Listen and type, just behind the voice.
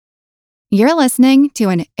You're listening to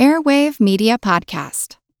an Airwave Media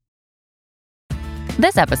Podcast.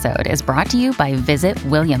 This episode is brought to you by Visit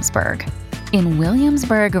Williamsburg. In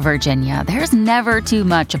Williamsburg, Virginia, there's never too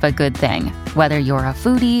much of a good thing. Whether you're a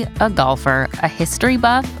foodie, a golfer, a history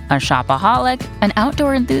buff, a shopaholic, an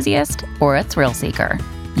outdoor enthusiast, or a thrill seeker,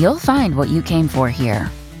 you'll find what you came for here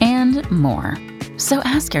and more. So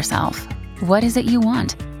ask yourself, what is it you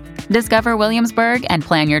want? Discover Williamsburg and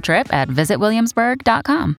plan your trip at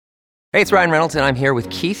visitwilliamsburg.com. Hey, it's Ryan Reynolds, and I'm here with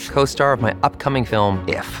Keith, co-star of my upcoming film,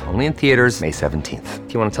 If, only in theaters May 17th.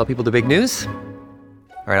 Do you want to tell people the big news?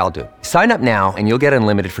 All right, I'll do it. Sign up now and you'll get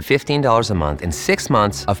unlimited for $15 a month and 6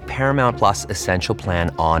 months of Paramount Plus Essential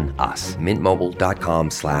Plan on us.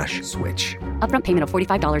 MintMobile.com/switch. Upfront payment of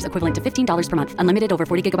 $45 equivalent to $15 per month. Unlimited over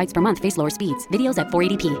 40 gigabytes per month. Face lower speeds. Videos at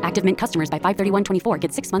 480p. Active Mint customers by 531.24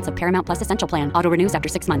 get 6 months of Paramount Plus Essential Plan. Auto renews after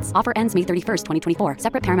 6 months. Offer ends May 31st, 2024.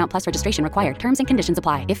 Separate Paramount Plus registration required. Terms and conditions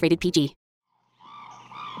apply if rated PG.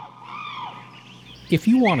 If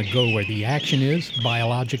you want to go where the action is,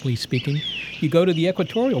 biologically speaking, you go to the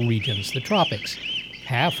equatorial regions, the tropics.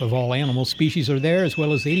 Half of all animal species are there, as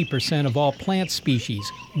well as 80% of all plant species.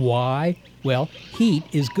 Why? Well, heat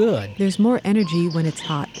is good. There's more energy when it's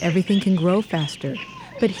hot. Everything can grow faster.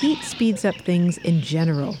 But heat speeds up things in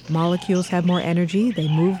general. Molecules have more energy, they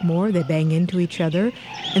move more, they bang into each other.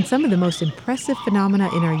 And some of the most impressive phenomena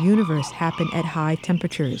in our universe happen at high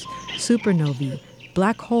temperatures. Supernovae,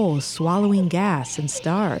 black holes swallowing gas and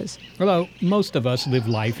stars. Although most of us live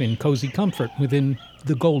life in cozy comfort within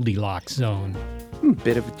the Goldilocks zone.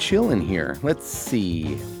 Bit of a chill in here. Let's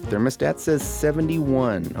see. Thermostat says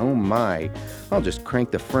 71. Oh my. I'll just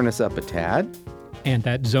crank the furnace up a tad. And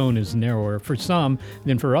that zone is narrower for some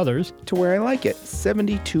than for others. To where I like it.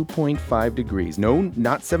 72.5 degrees. No,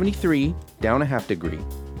 not 73. Down a half degree.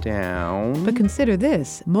 Down. But consider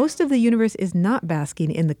this. Most of the universe is not basking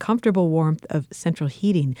in the comfortable warmth of central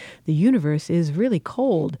heating. The universe is really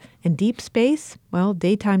cold. And deep space, well,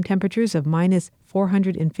 daytime temperatures of minus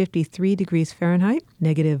 453 degrees Fahrenheit,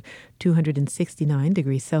 negative 269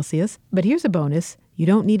 degrees Celsius. But here's a bonus. You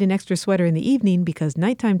don't need an extra sweater in the evening because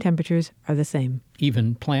nighttime temperatures are the same.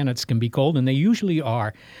 Even planets can be cold, and they usually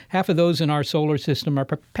are. Half of those in our solar system are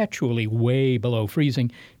perpetually way below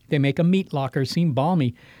freezing. They make a meat locker seem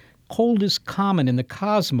balmy. Cold is common in the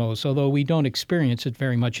cosmos, although we don't experience it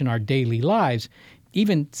very much in our daily lives.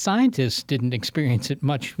 Even scientists didn't experience it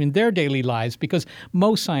much in their daily lives because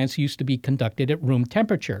most science used to be conducted at room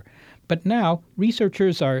temperature. But now,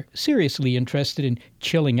 researchers are seriously interested in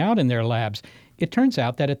chilling out in their labs. It turns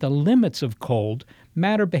out that at the limits of cold,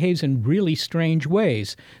 matter behaves in really strange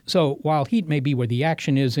ways. So while heat may be where the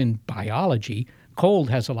action is in biology, cold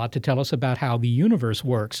has a lot to tell us about how the universe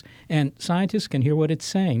works. And scientists can hear what it's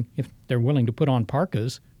saying if they're willing to put on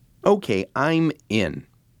parkas. Okay, I'm in.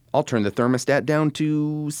 I'll turn the thermostat down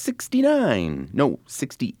to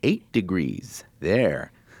 68 degrees.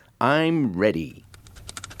 There. I'm ready.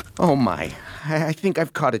 Oh my, I think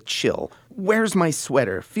I've caught a chill. Where's my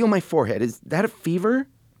sweater? Feel my forehead. Is that a fever?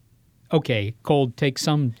 Okay, cold takes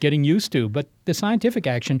some getting used to, but the scientific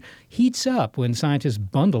action heats up when scientists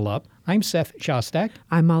bundle up. I'm Seth Shostak.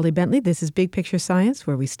 I'm Molly Bentley. This is Big Picture Science,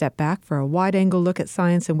 where we step back for a wide-angle look at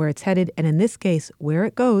science and where it's headed, and in this case, where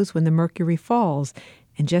it goes when the mercury falls,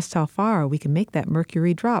 and just how far we can make that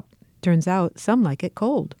mercury drop. Turns out some like it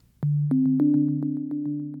cold.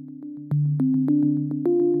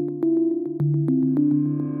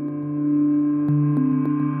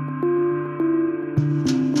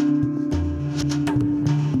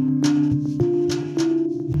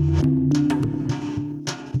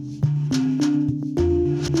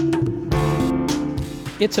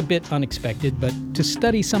 It's a bit unexpected, but to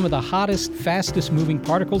study some of the hottest, fastest-moving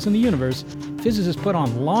particles in the universe, physicists put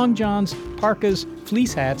on long johns, parkas,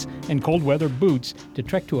 fleece hats, and cold-weather boots to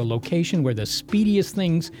trek to a location where the speediest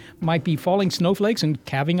things might be falling snowflakes and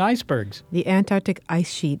calving icebergs. The Antarctic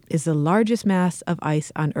ice sheet is the largest mass of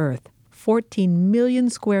ice on Earth. 14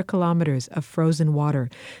 million square kilometers of frozen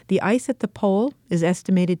water. The ice at the pole is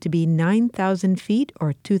estimated to be 9,000 feet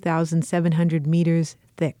or 2,700 meters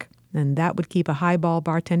thick. And that would keep a highball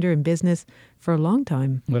bartender in business for a long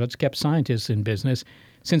time. Well, it's kept scientists in business.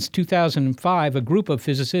 Since 2005, a group of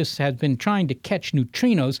physicists has been trying to catch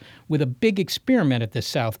neutrinos with a big experiment at the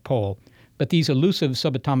South Pole. But these elusive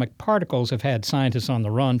subatomic particles have had scientists on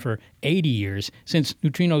the run for 80 years, since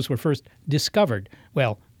neutrinos were first discovered.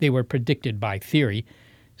 Well, they were predicted by theory.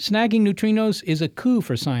 Snagging neutrinos is a coup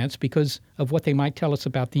for science because of what they might tell us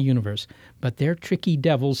about the universe. But they're tricky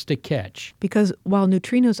devils to catch. Because while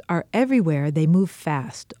neutrinos are everywhere, they move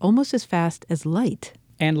fast, almost as fast as light.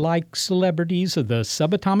 And like celebrities of the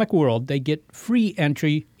subatomic world, they get free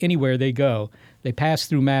entry anywhere they go. They pass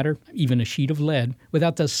through matter, even a sheet of lead,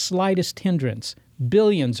 without the slightest hindrance.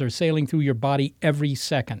 Billions are sailing through your body every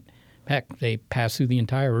second. Heck, they pass through the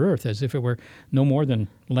entire Earth as if it were no more than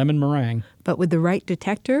lemon meringue. But with the right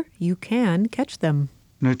detector, you can catch them.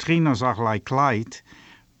 Neutrinos are like light,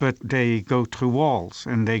 but they go through walls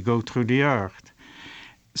and they go through the Earth.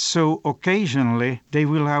 So occasionally they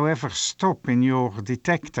will, however, stop in your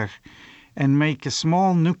detector and make a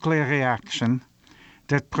small nuclear reaction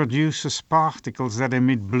that produces particles that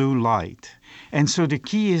emit blue light. And so the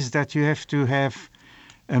key is that you have to have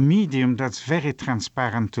a medium that's very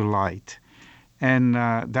transparent to light. And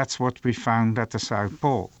that's what we found at the South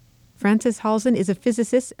Pole. Francis Halzen is a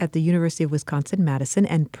physicist at the University of Wisconsin-Madison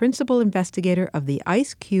and principal investigator of the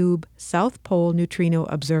IceCube South Pole Neutrino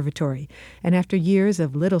Observatory. And after years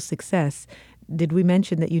of little success, did we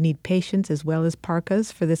mention that you need patience as well as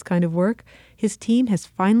parkas for this kind of work? His team has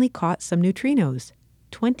finally caught some neutrinos,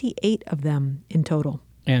 28 of them in total.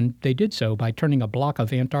 And they did so by turning a block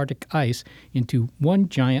of Antarctic ice into one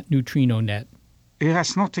giant neutrino net. It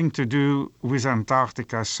has nothing to do with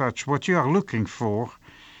Antarctica as such. What you are looking for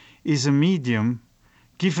is a medium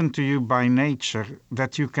given to you by nature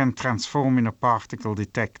that you can transform in a particle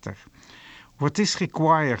detector. What this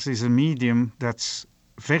requires is a medium that's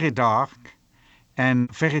very dark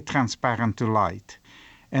and very transparent to light.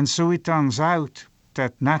 And so it turns out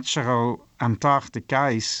that natural Antarctic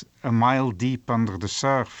ice, a mile deep under the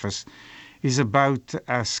surface, is about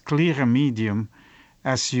as clear a medium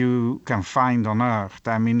as you can find on Earth.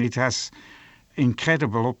 I mean, it has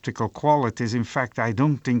incredible optical qualities. In fact, I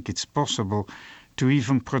don't think it's possible to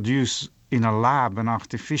even produce in a lab an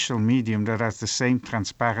artificial medium that has the same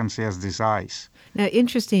transparency as this ice. Now,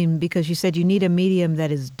 interesting, because you said you need a medium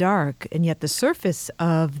that is dark, and yet the surface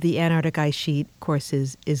of the Antarctic ice sheet, of course,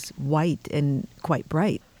 is white and quite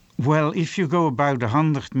bright. Well, if you go about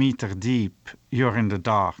 100 meters deep, you're in the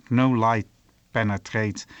dark. No light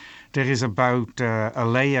penetrates. There is about a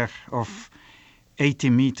layer of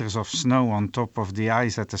 80 meters of snow on top of the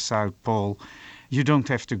ice at the South Pole. You don't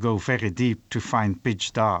have to go very deep to find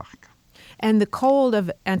pitch dark. And the cold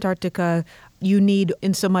of Antarctica you need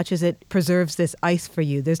in so much as it preserves this ice for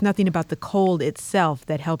you. There's nothing about the cold itself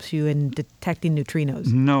that helps you in detecting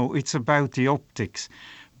neutrinos. No, it's about the optics.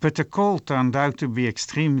 But the cold turned out to be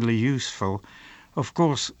extremely useful. Of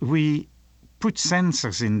course, we put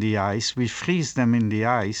sensors in the ice, we freeze them in the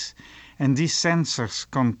ice, and these sensors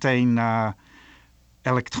contain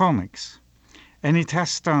electronics. And it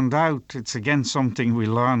has turned out, it's again something we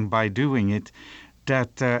learned by doing it,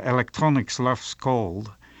 that electronics loves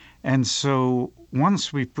cold. And so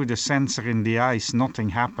once we put a sensor in the ice, nothing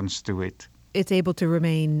happens to it. It's able to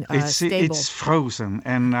remain stable. It's frozen,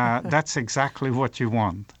 and that's exactly what you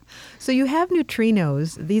want. So you have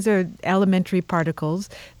neutrinos. These are elementary particles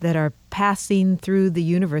that are passing through the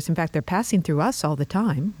universe. In fact, they're passing through us all the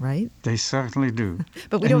time, right? They certainly do.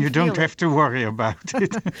 But we and you don't have to worry about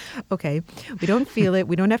it. Okay. We don't feel it.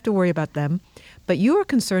 We don't have to worry about them. But you are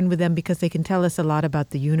concerned with them because they can tell us a lot about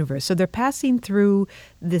the universe. So they're passing through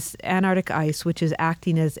this Antarctic ice, which is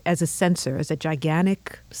acting as a sensor, as a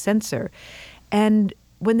gigantic sensor. And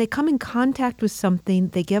when they come in contact with something,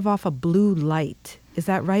 they give off a blue light. Is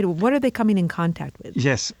that right? What are they coming in contact with?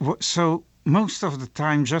 Yes. So most of the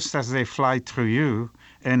time, just as they fly through you,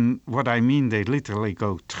 and what I mean, they literally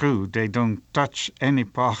go through. They don't touch any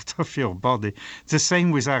part of your body. It's the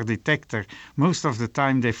same with our detector. Most of the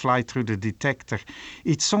time, they fly through the detector.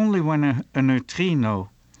 It's only when a neutrino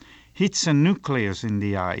hits a nucleus in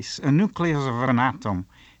the ice, a nucleus of an atom,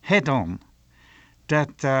 head on,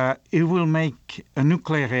 that it will make a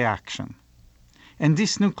nuclear reaction. And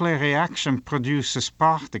this nuclear reaction produces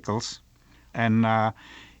particles, and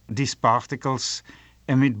these particles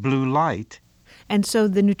emit blue light. And so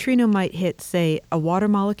the neutrino might hit, say, a water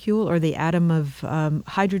molecule or the atom of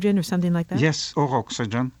hydrogen or something like that? Yes, or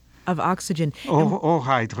oxygen. Of oxygen. Or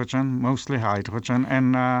hydrogen, mostly hydrogen.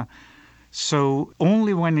 And so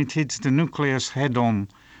only when it hits the nucleus head-on,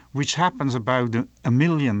 which happens about a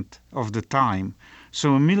millionth of the time.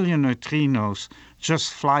 So 1 million neutrinos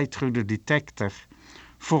just fly through the detector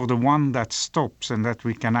for the one that stops and that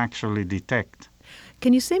we can actually detect.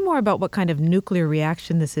 Can you say more about what kind of nuclear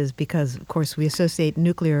reaction this is? Because, of course, we associate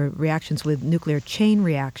nuclear reactions with nuclear chain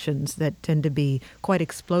reactions that tend to be quite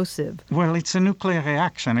explosive. Well, it's a nuclear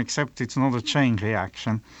reaction, except it's not a chain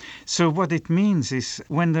reaction. So what it means is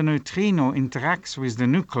when the neutrino interacts with the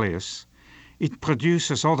nucleus, it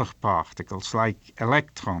produces other particles like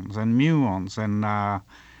electrons and muons and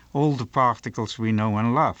all the particles we know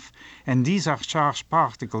and love. And these are charged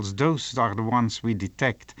particles. Those are the ones we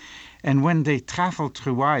detect. And when they travel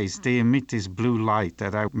through ice, they emit this blue light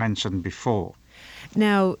that I mentioned before.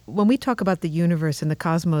 Now, when we talk about the universe and the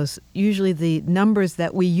cosmos, usually the numbers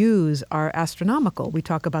that we use are astronomical. We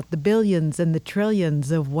talk about the billions and the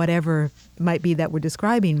trillions of whatever might be that we're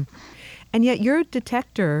describing. And yet your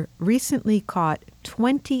detector recently caught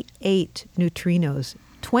 28 neutrinos,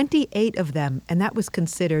 28 of them, and that was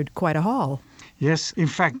considered quite a haul. Yes, in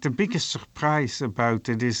fact, the biggest surprise about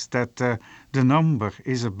it is that the number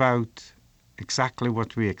is about exactly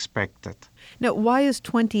what we expected. Now, why is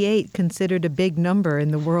 28 considered a big number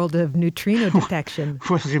in the world of neutrino detection?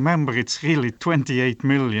 Well, remember, it's really 28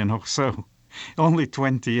 million or so. Only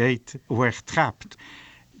 28 were trapped.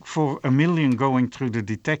 For a million going through the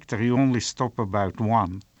detector, you only stop about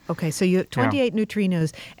one. Okay, so you have 28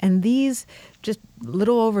 neutrinos, and these just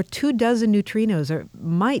little over 24 neutrinos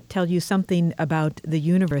might tell you something about the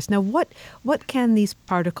universe. Now, what can these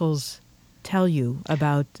particles tell you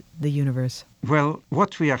about the universe? Well,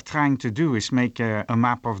 what we are trying to do is make a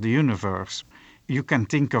map of the universe. You can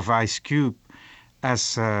think of IceCube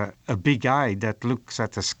as a big eye that looks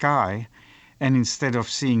at the sky, and instead of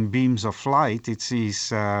seeing beams of light, it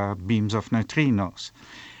sees beams of neutrinos.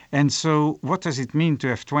 And so what does it mean to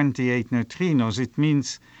have 28 neutrinos? It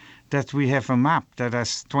means that we have a map that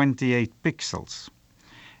has 28 pixels.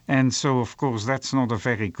 And so, of course, that's not a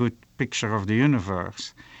very good picture of the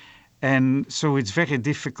universe. And so it's very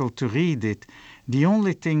difficult to read it. The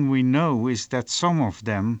only thing we know is that some of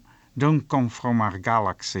them don't come from our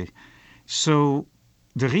galaxy. So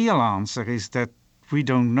the real answer is that we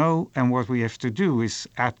don't know, and what we have to do is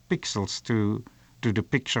add pixels to the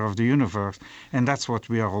picture of the universe, and that's what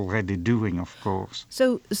we are already doing, of course.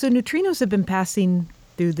 So neutrinos have been passing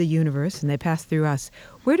through the universe, and they pass through us.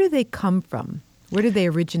 Where do they come from? Where do they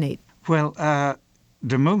originate? Well,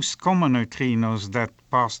 the most common neutrinos that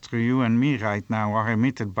pass through you and me right now are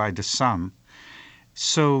emitted by the sun.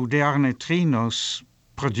 So they are neutrinos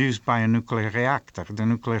produced by a nuclear reactor, the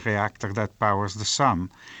nuclear reactor that powers the sun.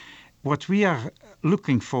 What we are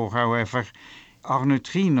looking for, however, are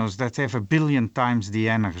neutrinos that have 1 billion times the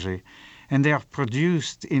energy, and they are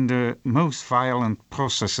produced in the most violent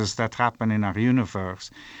processes that happen in our universe.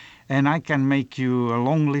 And I can make you a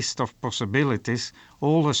long list of possibilities,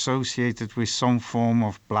 all associated with some form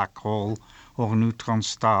of black hole or neutron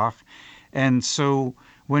star. And so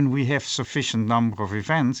when we have sufficient number of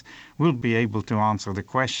events, we'll be able to answer the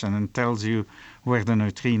question and tells you where the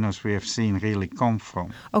neutrinos we have seen really come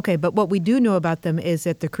from. Okay, but what we do know about them is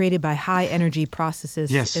that they're created by high energy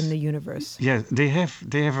processes in the universe. Yes, they have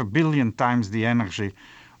 1 billion times the energy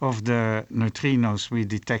of the neutrinos we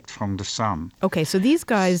detect from the sun. Okay, so these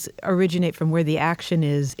guys originate from where the action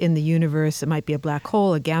is in the universe. It might be a black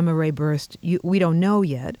hole, a gamma ray burst. We don't know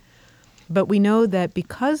yet. But we know that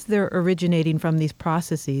because they're originating from these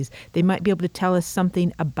processes, they might be able to tell us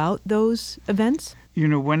something about those events? You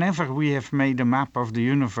know, whenever we have made a map of the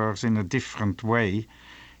universe in a different way,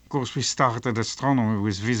 of course we started astronomy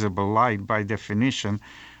with visible light by definition,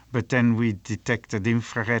 but then we detected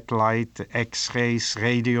infrared light, X-rays,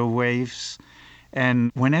 radio waves.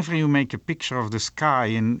 And whenever you make a picture of the sky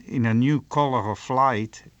in a new color of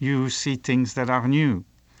light, you see things that are new.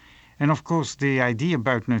 And of course, the idea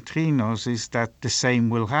about neutrinos is that the same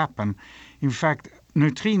will happen. In fact,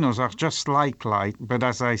 neutrinos are just like light, but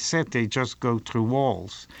as I said, they just go through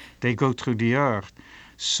walls. They go through the Earth.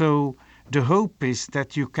 So the hope is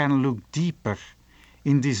that you can look deeper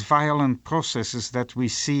in these violent processes that we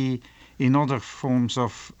see in other forms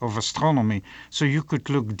of astronomy. So you could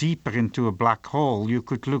look deeper into a black hole. You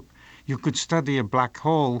could study a black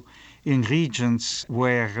hole in regions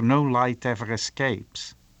where no light ever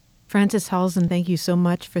escapes. Francis Halzen, thank you so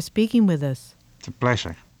much for speaking with us. It's a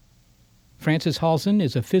pleasure. Francis Halzen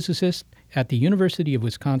is a physicist at the University of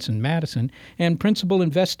Wisconsin-Madison and principal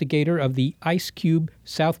investigator of the IceCube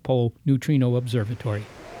South Pole Neutrino Observatory.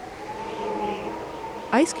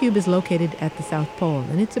 IceCube is located at the South Pole,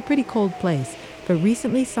 and it's a pretty cold place. But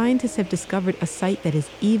recently, scientists have discovered a site that is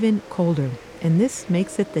even colder, and this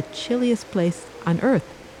makes it the chilliest place on Earth.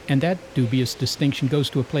 And that dubious distinction goes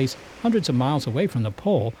to a place hundreds of miles away from the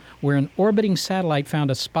pole, where an orbiting satellite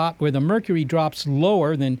found a spot where the mercury drops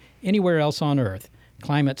lower than anywhere else on Earth.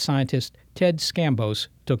 Climate scientist Ted Scambos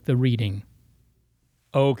took the reading.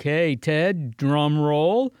 Okay, Ted, drum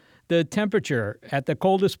roll. The temperature at the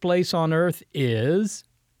coldest place on Earth is?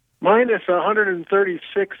 Minus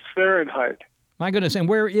 136 Fahrenheit. My goodness, and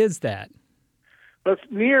where is that? Well,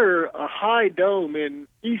 it's near a high dome in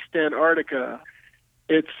East Antarctica.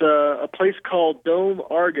 It's a place called Dome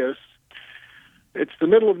Argus. It's the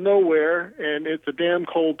middle of nowhere, and it's a damn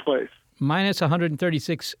cold place. Minus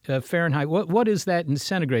 136 Fahrenheit. What is that in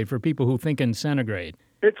centigrade for people who think in centigrade?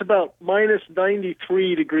 It's about minus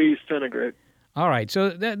 93 degrees centigrade. All right,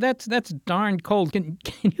 so that's darn cold. Can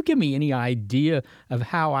you give me any idea of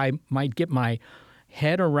how I might get my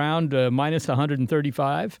head around minus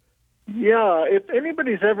 135? Yeah, if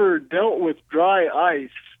anybody's ever dealt with dry ice,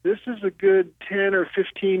 this is a good 10 or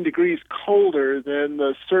 15 degrees colder than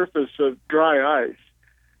the surface of dry ice.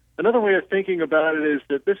 Another way of thinking about it is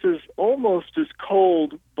that this is almost as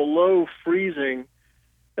cold below freezing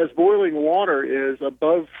as boiling water is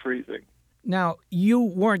above freezing. Now, you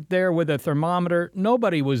weren't there with a thermometer.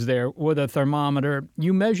 Nobody was there with a thermometer.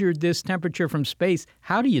 You measured this temperature from space.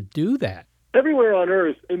 How do you do that? Everywhere on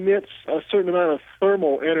Earth emits a certain amount of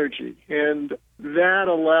thermal energy, and that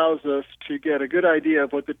allows us to get a good idea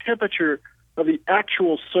of what the temperature of the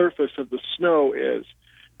actual surface of the snow is.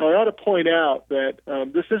 Now, I ought to point out that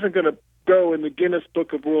this isn't going to go in the Guinness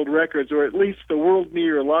Book of World Records, or at least the World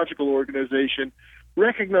Meteorological Organization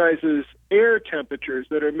recognizes air temperatures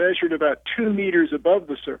that are measured about 2 meters above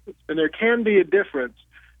the surface. And there can be a difference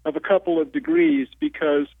of a couple of degrees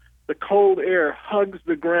because the cold air hugs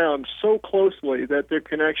the ground so closely that there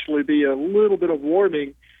can actually be a little bit of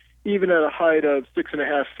warming even at a height of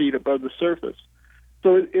 6.5 feet above the surface.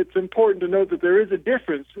 So it's important to note that there is a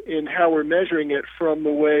difference in how we're measuring it from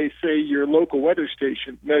the way, say, your local weather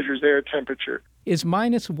station measures air temperature. Is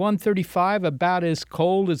minus 135 about as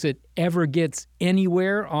cold as it ever gets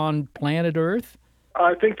anywhere on planet Earth?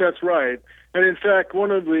 I think that's right. And in fact, one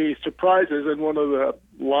of the surprises and one of the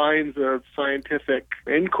lines of scientific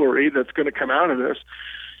inquiry that's going to come out of this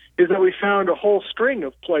is that we found a whole string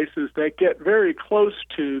of places that get very close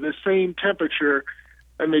to the same temperature,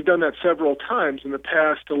 and they've done that several times in the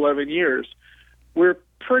past 11 years. We're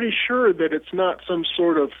pretty sure that it's not some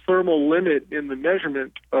sort of thermal limit in the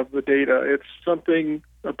measurement of the data. It's something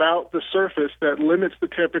about the surface that limits the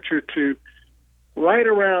temperature to right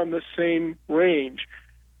around the same range.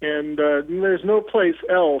 And there's no place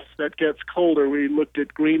else that gets colder. We looked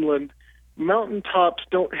at Greenland. Mountaintops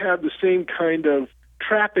don't have the same kind of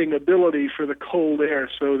trapping ability for the cold air,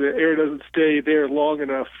 so the air doesn't stay there long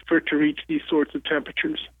enough for it to reach these sorts of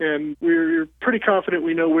temperatures. And we're pretty confident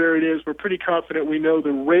we know where it is. We're pretty confident we know the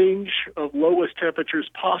range of lowest temperatures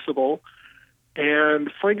possible. And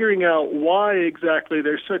figuring out why exactly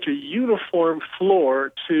there's such a uniform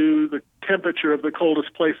floor to the temperature of the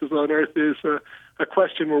coldest places on Earth is a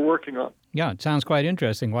question we're working on. Yeah, it sounds quite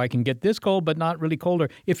interesting. Why I can get this cold but not really colder.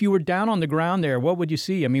 If you were down on the ground there, what would you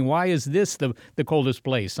see? I mean, why is this the coldest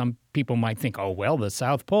place? Some people might think, oh, well, the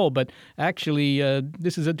South Pole, but actually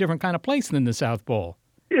this is a different kind of place than the South Pole.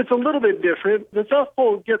 It's a little bit different. The South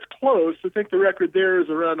Pole gets close. I think the record there is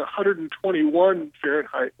around 121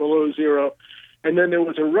 Fahrenheit below zero. And then there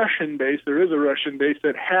is a Russian base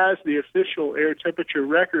that has the official air temperature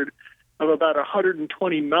record of about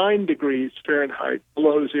 129 degrees Fahrenheit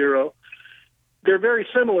below zero. They're very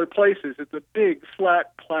similar places. It's a big,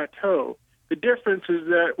 flat plateau. The difference is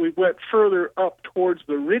that we went further up towards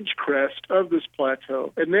the ridge crest of this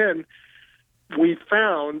plateau. And then we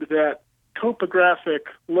found that topographic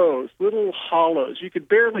lows, little hollows, you could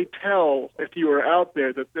barely tell if you were out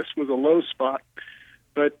there that this was a low spot.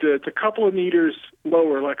 But it's a couple of meters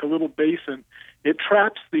lower, like a little basin. It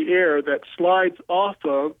traps the air that slides off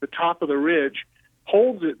of the top of the ridge,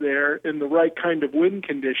 holds it there in the right kind of wind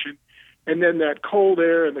condition, and then that cold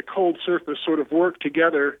air and the cold surface sort of work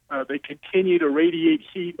together. They continue to radiate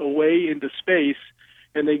heat away into space,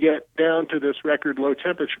 and they get down to this record low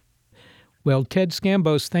temperature. Well, Ted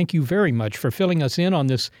Scambos, thank you very much for filling us in on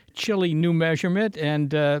this chilly new measurement, and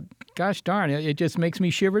gosh darn, it just makes me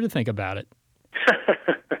shiver to think about it.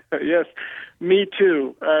 Yes, me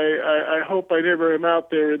too. I hope I never am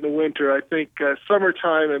out there in the winter. I think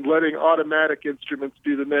summertime and letting automatic instruments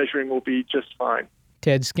do the measuring will be just fine.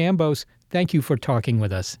 Ted Scambos, thank you for talking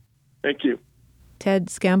with us. Thank you. Ted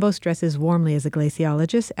Scambos dresses warmly as a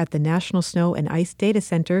glaciologist at the National Snow and Ice Data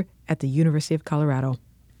Center at the University of Colorado.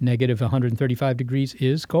 Negative 135 degrees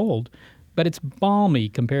is cold, but it's balmy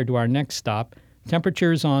compared to our next stop.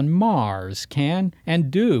 Temperatures on Mars can and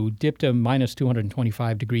do dip to minus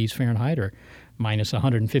 225 degrees Fahrenheit or minus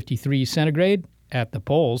 153 centigrade at the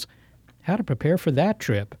poles. How to prepare for that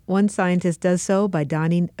trip? One scientist does so by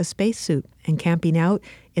donning a spacesuit and camping out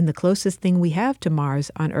in the closest thing we have to Mars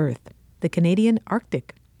on Earth, the Canadian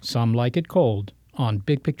Arctic. Some like it cold on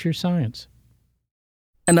Big Picture Science.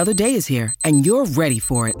 Another day is here, and you're ready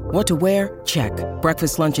for it. What to wear? Check.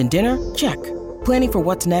 Breakfast, lunch, and dinner? Check. Planning for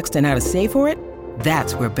what's next and how to save for it?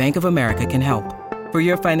 That's where Bank of America can help. For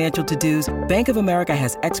your financial to-dos, Bank of America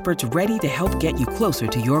has experts ready to help get you closer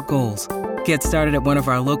to your goals. Get started at one of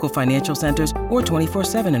our local financial centers or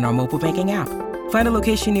 24/7 in our mobile banking app. Find a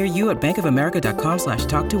location near you at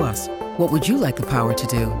bankofamerica.com/talktous. What would you like the power to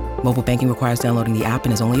do? Mobile banking requires downloading the app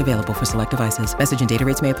and is only available for select devices. Message and data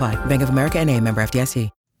rates may apply. Bank of America N.A., member FDIC.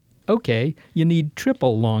 Okay, you need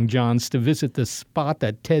triple Long Johns to visit the spot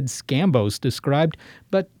that Ted Scambos described,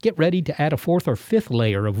 but get ready to add a fourth or fifth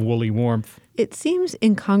layer of woolly warmth. It seems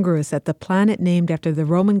incongruous that the planet named after the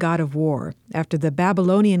Roman god of war, after the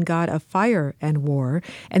Babylonian god of fire and war,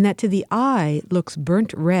 and that to the eye looks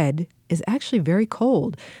burnt red, is actually very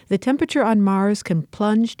cold. The temperature on Mars can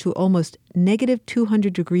plunge to almost negative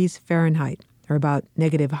 200 degrees Fahrenheit, or about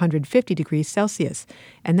negative 150 degrees Celsius,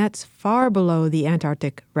 and that's far below the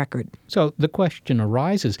Antarctic record. So the question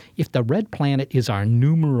arises, if the red planet is our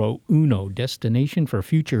numero uno destination for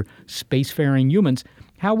future spacefaring humans,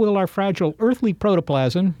 how will our fragile earthly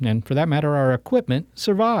protoplasm, and for that matter our equipment,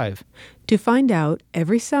 survive? To find out,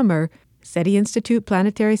 every summer, SETI Institute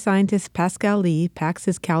planetary scientist Pascal Lee packs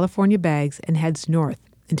his California bags and heads north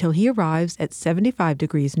until he arrives at 75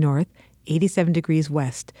 degrees north, 87 degrees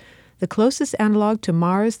west. The closest analog to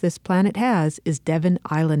Mars this planet has is Devon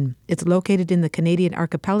Island. It's located in the Canadian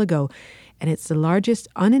archipelago, and it's the largest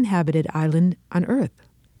uninhabited island on Earth.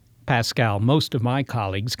 Pascal, most of my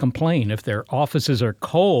colleagues complain if their offices are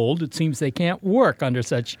cold, it seems they can't work under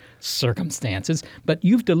such circumstances. But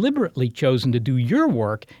you've deliberately chosen to do your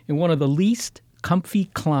work in one of the least comfy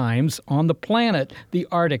climes on the planet, the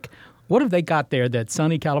Arctic. What have they got there that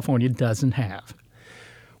sunny California doesn't have?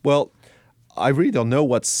 Well, I really don't know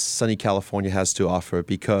what sunny California has to offer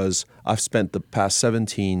because I've spent the past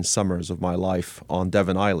 17 summers of my life on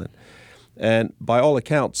Devon Island. And by all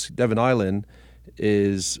accounts, Devon Island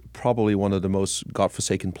is probably one of the most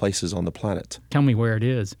godforsaken places on the planet. Tell me where it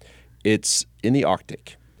is. It's in the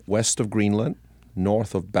Arctic, west of Greenland,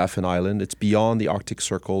 north of Baffin Island. It's beyond the Arctic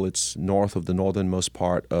Circle. It's north of the northernmost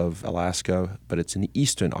part of Alaska, but it's in the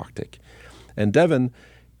eastern Arctic. And Devon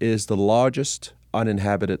is the largest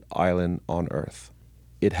uninhabited island on Earth.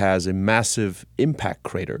 It has a massive impact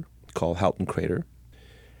crater called Houghton Crater,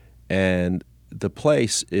 and the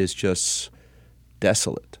place is just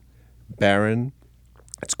desolate, barren.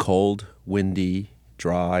 It's cold, windy,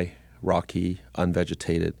 dry, rocky,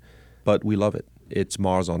 unvegetated, but we love it. It's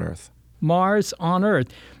Mars on Earth. Mars on Earth.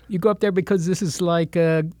 You go up there because this is like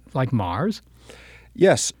Mars?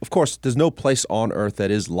 Yes, of course, there's no place on Earth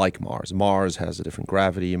that is like Mars. Mars has a different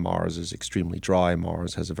gravity. Mars is extremely dry.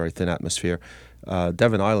 Mars has a very thin atmosphere.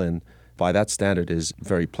 Devon Island, by that standard, is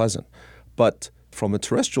very pleasant. But from a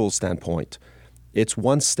terrestrial standpoint, it's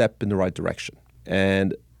one step in the right direction.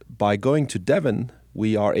 And by going to Devon,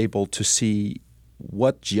 we are able to see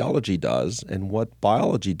what geology does and what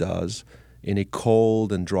biology does in a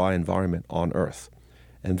cold and dry environment on Earth.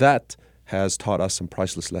 And that has taught us some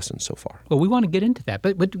priceless lessons so far. Well, we want to get into that,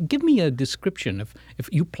 but give me a description. If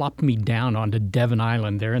you plopped me down onto Devon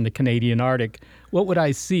Island there in the Canadian Arctic, what would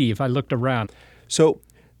I see if I looked around? So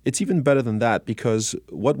it's even better than that because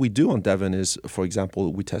what we do on Devon is, for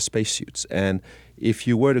example, we test spacesuits. And if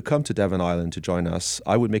you were to come to Devon Island to join us,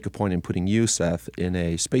 I would make a point in putting you, Seth, in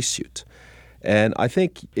a spacesuit. And I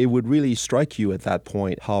think it would really strike you at that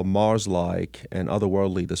point how Mars-like and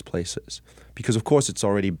otherworldly this place is. Because, of course, it's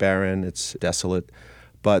already barren, it's desolate.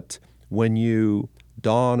 But when you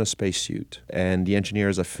don a spacesuit and the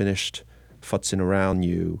engineers are finished futzing around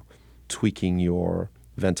you, tweaking your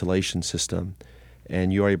ventilation system,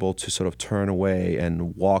 and you're able to sort of turn away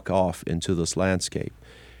and walk off into this landscape,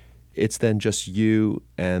 it's then just you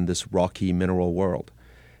and this rocky mineral world.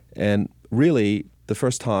 And really, the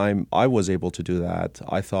first time I was able to do that,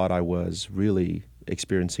 I thought I was really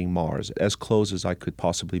experiencing Mars, as close as I could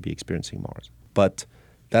possibly be experiencing Mars. But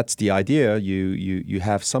that's the idea. You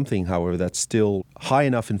have something, however, that's still high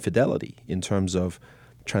enough in fidelity in terms of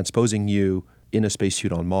transposing you in a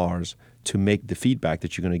spacesuit on Mars to make the feedback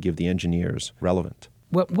that you're going to give the engineers relevant.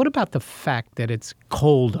 Well, what about the fact that it's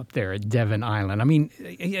cold up there at Devon Island? I mean,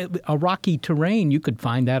 a rocky terrain, you could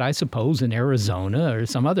find that, I suppose, in Arizona or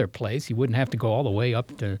some other place. You wouldn't have to go all the way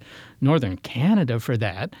up to northern Canada for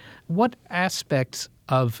that. What aspects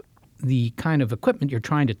of the kind of equipment you're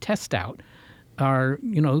trying to test out are,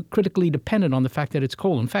 critically dependent on the fact that it's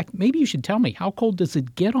cold? In fact, maybe you should tell me, how cold does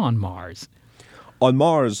it get on Mars? On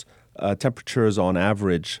Mars, temperatures on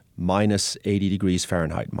average minus 80 degrees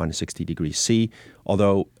Fahrenheit, minus 60 degrees C,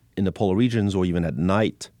 although in the polar regions or even at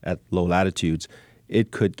night at low latitudes,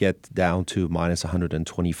 it could get down to minus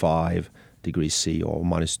 125 degrees C or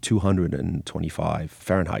minus 225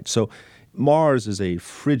 Fahrenheit. So Mars is a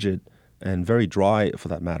frigid and very dry, for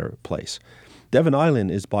that matter, place. Devon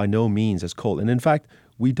Island is by no means as cold. And in fact,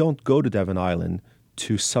 we don't go to Devon Island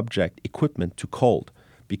to subject equipment to cold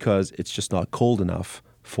because it's just not cold enough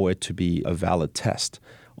for it to be a valid test.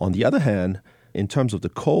 On the other hand, in terms of the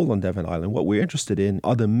cold on Devon Island, what we're interested in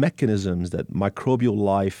are the mechanisms that microbial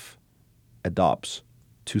life adopts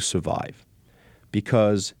to survive.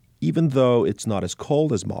 Because even though it's not as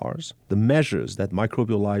cold as Mars, the measures that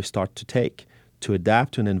microbial life start to take to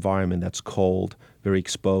adapt to an environment that's cold, very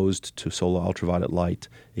exposed to solar ultraviolet light,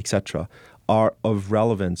 etc., are of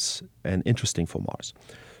relevance and interesting for Mars.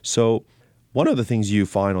 So one of the things you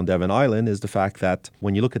find on Devon Island is the fact that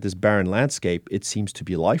when you look at this barren landscape, it seems to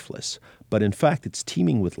be lifeless. But in fact, it's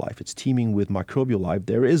teeming with life. It's teeming with microbial life.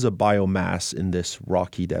 There is a biomass in this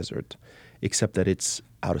rocky desert, except that it's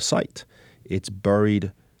out of sight. It's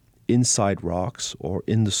buried inside rocks or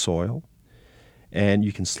in the soil. And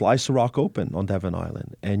you can slice a rock open on Devon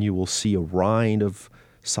Island, and you will see a rind of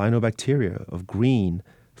cyanobacteria, of green,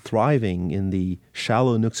 thriving in the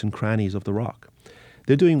shallow nooks and crannies of the rock.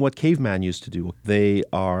 They're doing what caveman used to do. They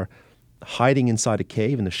are hiding inside a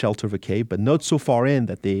cave, in the shelter of a cave, but not so far in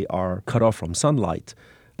that they are cut off from sunlight,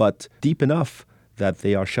 but deep enough that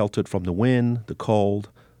they are sheltered from the wind, the cold,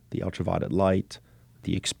 the ultraviolet light,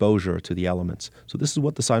 the exposure to the elements. So this is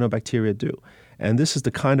what the cyanobacteria do. And this is the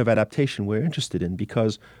kind of adaptation we're interested in,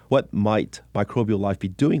 because what might microbial life be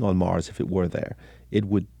doing on Mars if it were there? It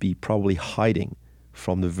would be probably hiding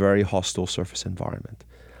from the very hostile surface environment.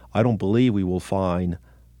 I don't believe we will find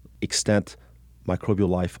extant microbial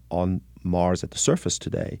life on Mars at the surface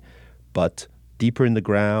today, but deeper in the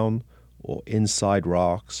ground or inside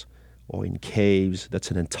rocks or in caves, that's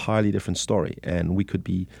an entirely different story. And we could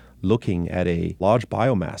be looking at a large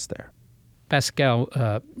biomass there. Pascal,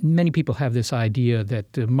 many people have this idea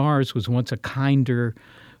that Mars was once a kinder,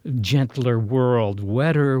 gentler world,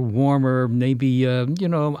 wetter, warmer, maybe, I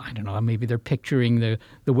don't know, maybe they're picturing the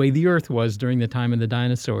way the Earth was during the time of the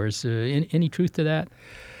dinosaurs. Any truth to that?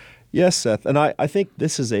 Yes, Seth. And I think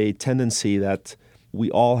this is a tendency that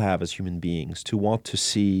we all have as human beings, to want to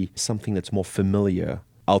see something that's more familiar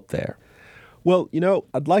out there. Well,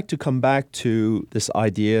 I'd like to come back to this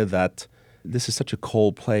idea that this is such a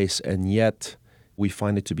cold place, and yet we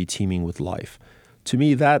find it to be teeming with life. To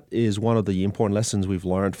me, that is one of the important lessons we've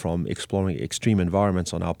learned from exploring extreme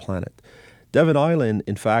environments on our planet. Devon Island,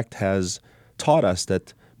 in fact, has taught us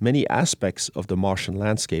that many aspects of the Martian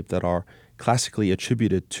landscape that are classically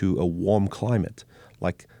attributed to a warm climate,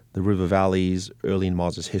 like the river valleys early in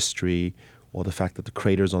Mars's history, or the fact that the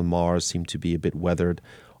craters on Mars seem to be a bit weathered,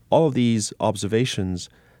 all of these observations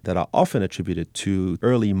that are often attributed to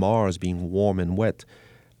early Mars being warm and wet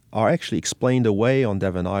are actually explained away on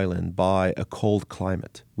Devon Island by a cold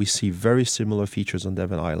climate. We see very similar features on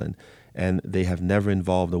Devon Island, and they have never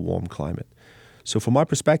involved a warm climate. So from my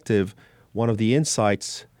perspective, one of the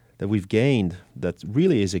insights that we've gained that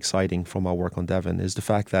really is exciting from our work on Devon is the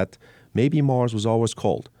fact that maybe Mars was always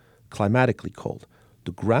cold, climatically cold.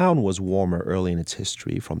 The ground was warmer early in its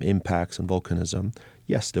history from impacts and volcanism.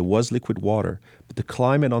 Yes, there was liquid water, but the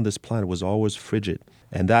climate on this planet was always frigid,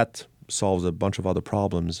 and that solves a bunch of other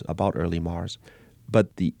problems about early Mars.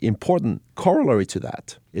 But the important corollary to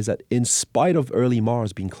that is that in spite of early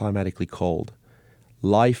Mars being climatically cold,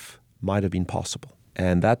 life might have been possible.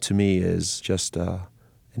 And that to me is just an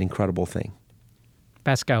incredible thing.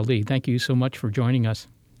 Pascal Lee, thank you so much for joining us.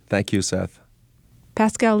 Thank you, Seth.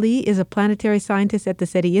 Pascal Lee is a planetary scientist at the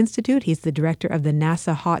SETI Institute. He's the director of the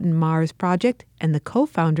NASA Houghton Mars Project and the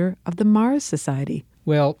co-founder of the Mars Society.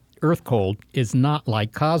 Well, Earth cold is not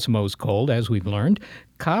like Cosmos cold, as we've learned.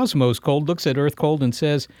 Cosmos cold looks at Earth cold and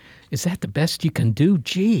says, is that the best you can do?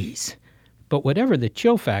 Geez. But whatever the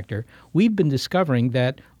chill factor, we've been discovering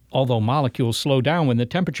that although molecules slow down when the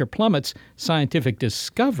temperature plummets, scientific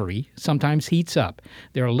discovery sometimes heats up.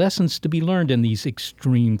 There are lessons to be learned in these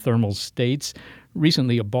extreme thermal states.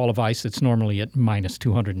 Recently, a ball of ice that's normally at minus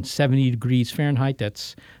 270 degrees Fahrenheit,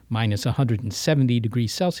 that's minus 170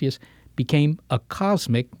 degrees Celsius, became a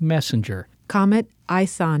cosmic messenger. Comet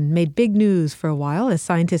ISON made big news for a while as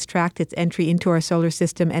scientists tracked its entry into our solar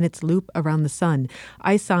system and its loop around the sun.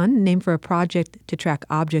 ISON, named for a project to track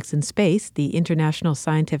objects in space, the International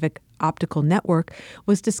Scientific Optical Network,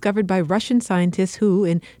 was discovered by Russian scientists who,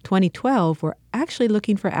 in 2012, were actually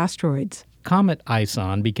looking for asteroids. Comet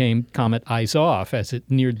ISON became Comet Ice Off as it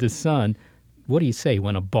neared the sun. What do you say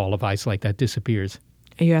when a ball of ice like that disappears?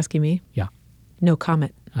 Are you asking me? Yeah. No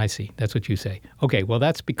comment. I see. That's what you say. Okay, well,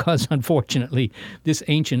 that's because, unfortunately, this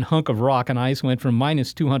ancient hunk of rock and ice went from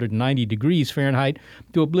minus 290 degrees Fahrenheit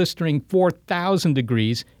to a blistering 4,000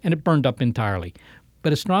 degrees, and it burned up entirely.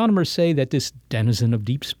 But astronomers say that this denizen of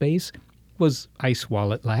deep space was ice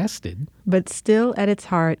while it lasted. But still, at its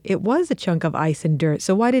heart, it was a chunk of ice and dirt.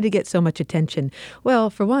 So why did it get so much attention? Well,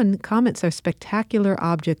 for one, comets are spectacular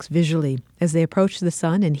objects visually. As they approach the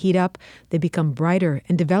sun and heat up, they become brighter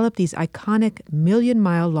and develop these iconic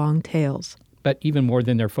million-mile-long tails. But even more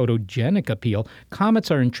than their photogenic appeal,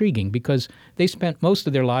 comets are intriguing because they spent most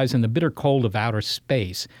of their lives in the bitter cold of outer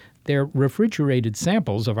space. They're refrigerated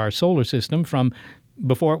samples of our solar system from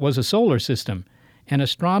before it was a solar system. And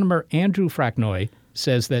astronomer Andrew Fracknoy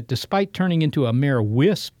says that despite turning into a mere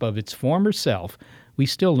wisp of its former self, we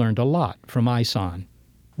still learned a lot from ISON.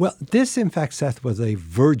 Well, this, in fact, Seth, was a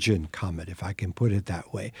virgin comet, if I can put it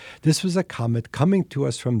that way. This was a comet coming to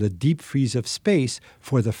us from the deep freeze of space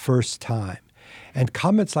for the first time. And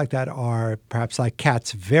comets like that are, perhaps like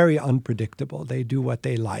cats, very unpredictable. They do what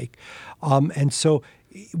they like. And so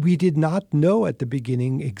we did not know at the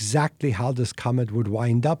beginning exactly how this comet would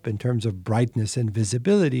wind up in terms of brightness and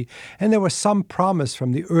visibility. And there was some promise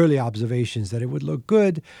from the early observations that it would look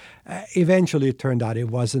good. Eventually, it turned out it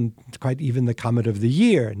wasn't quite even the comet of the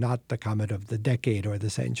year, not the comet of the decade or the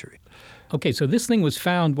century. Okay, so this thing was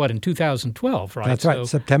found, in 2012, right? That's right,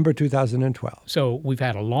 September 2012. So we've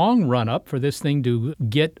had a long run-up for this thing to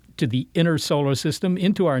get to the inner solar system,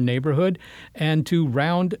 into our neighborhood, and to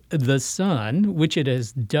round the sun, which it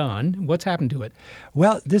has done. What's happened to it?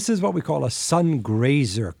 Well, this is what we call a sun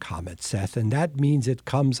grazer comet, Seth, and that means it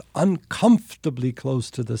comes uncomfortably close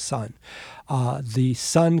to the sun. The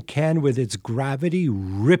sun can, with its gravity,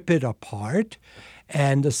 rip it apart.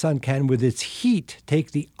 And the sun can, with its heat,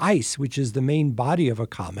 take the ice, which is the main body of a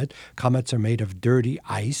comet. Comets are made of dirty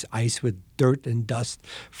ice with dirt and dust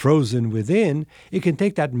frozen within. It can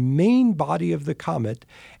take that main body of the comet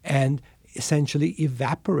and essentially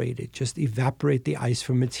evaporate it, just evaporate the ice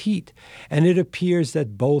from its heat. And it appears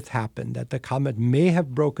that both happened, that the comet may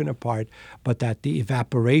have broken apart, but that the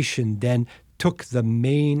evaporation then took the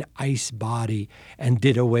main ice body and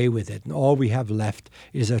did away with it. And all we have left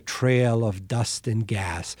is a trail of dust and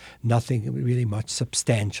gas, nothing really much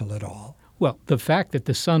substantial at all. Well, the fact that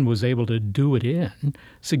the sun was able to do it in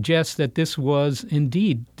suggests that this was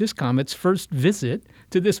indeed this comet's first visit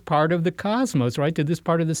to this part of the cosmos, right, to this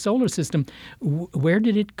part of the solar system. Where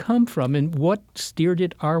did it come from and what steered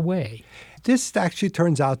it our way? This actually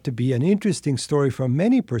turns out to be an interesting story from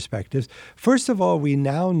many perspectives. First of all, we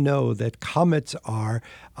now know that comets are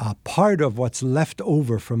part of what's left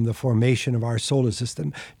over from the formation of our solar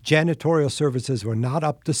system. Janitorial services were not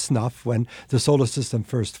up to snuff when the solar system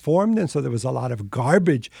first formed, and so there was a lot of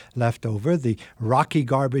garbage left over. The rocky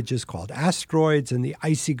garbage is called asteroids, and the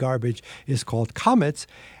icy garbage is called comets.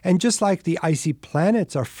 And just like the icy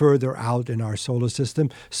planets are further out in our solar system,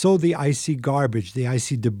 so the icy garbage, the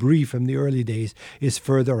icy debris from the early days is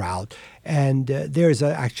further out. And there's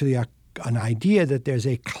actually an idea that there's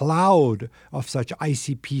a cloud of such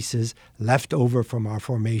icy pieces left over from our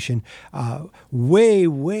formation way,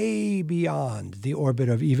 way beyond the orbit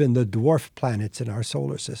of even the dwarf planets in our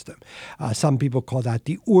solar system. Some people call that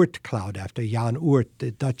the Oort cloud, after Jan Oort,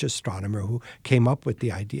 the Dutch astronomer who came up with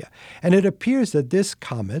the idea. And it appears that this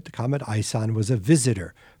comet, Comet ISON, was a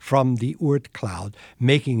visitor from the Oort cloud,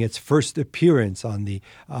 making its first appearance on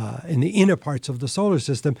in the inner parts of the solar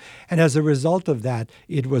system. And as a result of that,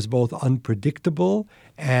 it was both unpredictable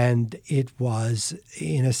and it was,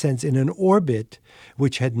 in a sense, in an orbit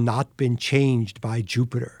which had not been changed by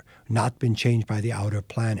Jupiter, not been changed by the outer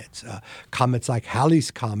planets. Comets like Halley's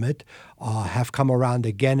Comet have come around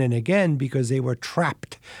again and again because they were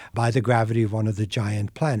trapped by the gravity of one of the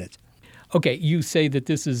giant planets. Okay, you say that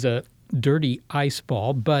this is a dirty ice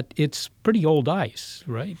ball, but it's pretty old ice,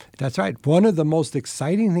 right? That's right. One of the most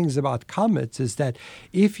exciting things about comets is that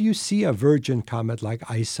if you see a virgin comet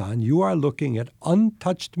like ISON, you are looking at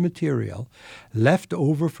untouched material left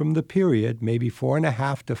over from the period, maybe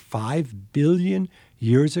 4.5 to 5 billion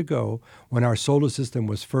years ago, when our solar system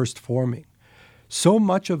was first forming. So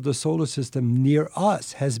much of the solar system near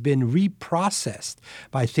us has been reprocessed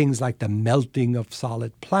by things like the melting of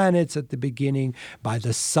solid planets at the beginning, by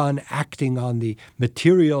the sun acting on the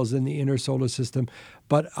materials in the inner solar system.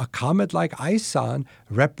 But a comet like ISON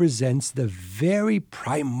represents the very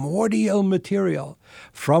primordial material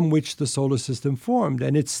from which the solar system formed.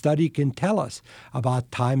 And its study can tell us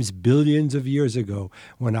about times billions of years ago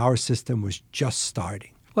when our system was just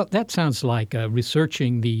starting. Well, that sounds like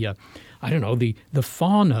researching the the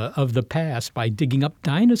fauna of the past by digging up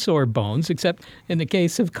dinosaur bones, except in the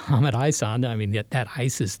case of Comet Ison, that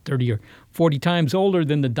ice is 30 or 40 times older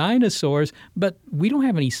than the dinosaurs, but we don't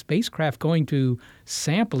have any spacecraft going to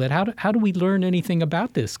sample it. How do we learn anything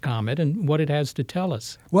about this comet and what it has to tell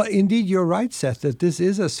us? Well, indeed, you're right, Seth, that this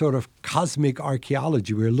is a sort of cosmic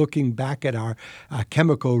archaeology. We're looking back at our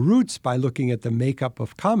chemical roots by looking at the makeup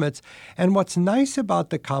of comets. And what's nice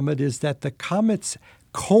about the comet is that the comet's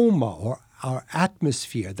coma, or our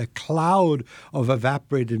atmosphere, the cloud of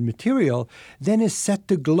evaporated material, then is set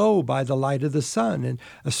to glow by the light of the sun. And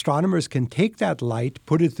astronomers can take that light,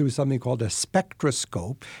 put it through something called a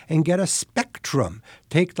spectroscope, and get a spectrum.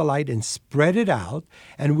 Take the light and spread it out,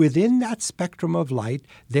 and within that spectrum of light,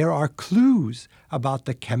 there are clues about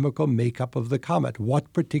the chemical makeup of the comet,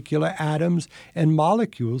 what particular atoms and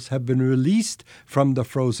molecules have been released from the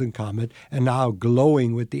frozen comet and now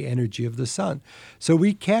glowing with the energy of the sun. So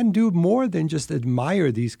we can do more than just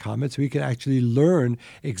admire these comets. We can actually learn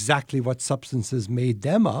exactly what substances made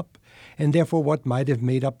them up, and therefore what might have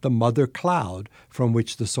made up the mother cloud from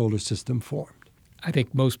which the solar system formed. I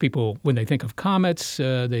think most people, when they think of comets,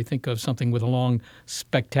 they think of something with a long,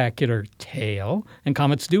 spectacular tail. And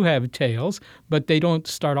comets do have tails, but they don't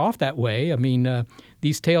start off that way.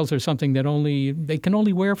 These tails are something that they can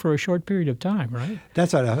only wear for a short period of time, right?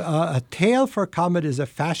 That's right. A tail for a comet is a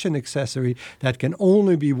fashion accessory that can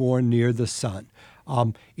only be worn near the sun.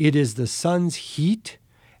 It is the sun's heat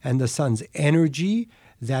and the sun's energy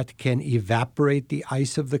that can evaporate the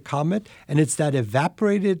ice of the comet. And it's that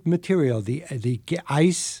evaporated material, the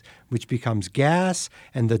ice, which becomes gas,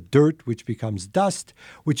 and the dirt, which becomes dust,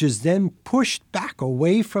 which is then pushed back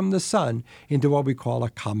away from the sun into what we call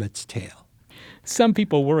a comet's tail. Some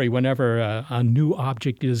people worry whenever a new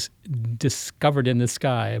object is discovered in the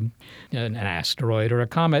sky, an asteroid or a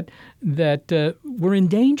comet, that we're in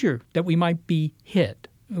danger, that we might be hit.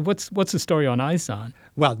 What's the story on Ison?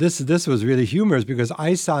 Well, this was really humorous because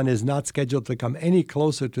Ison is not scheduled to come any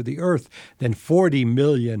closer to the Earth than 40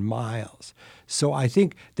 million miles. So I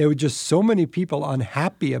think there were just so many people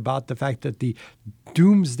unhappy about the fact that the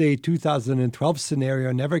Doomsday 2012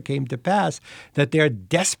 scenario never came to pass, that they're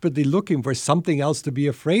desperately looking for something else to be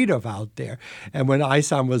afraid of out there. And when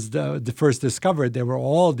Ison was the first discovered, there were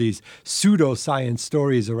all these pseudoscience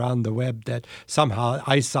stories around the web that somehow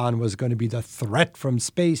Ison was going to be the threat from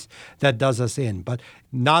space that does us in. But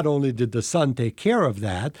not only did the sun take care of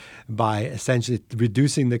that by essentially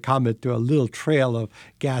reducing the comet to a little trail of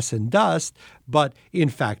gas and dust, but in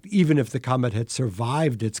fact, even if the comet had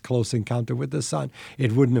survived its close encounter with the sun,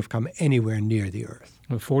 it wouldn't have come anywhere near the Earth.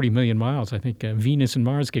 40 million miles. I think Venus and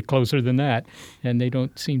Mars get closer than that, and they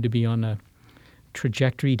don't seem to be on a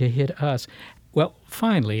trajectory to hit us. Well,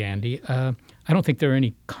 finally, Andy, I don't think there are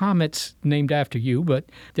any comets named after you, but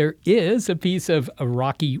there is a piece of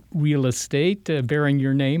rocky real estate bearing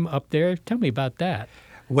your name up there. Tell me about that.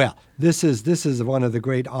 Well, this is one of the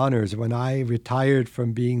great honors. When I retired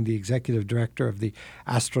from being the executive director of the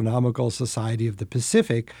Astronomical Society of the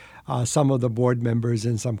Pacific, some of the board members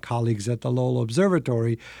and some colleagues at the Lowell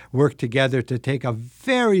Observatory worked together to take a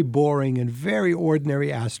very boring and very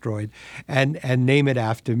ordinary asteroid and name it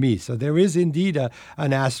after me. So there is indeed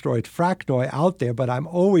an asteroid, Frachnoi, out there, but I'm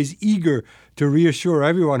always eager to reassure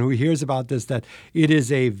everyone who hears about this that it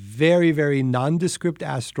is a very, very nondescript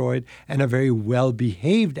asteroid and a very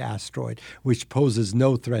well-behaved asteroid, which poses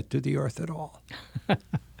no threat to the Earth at all.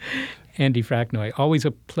 Andy Frachnoi, always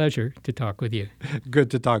a pleasure to talk with you.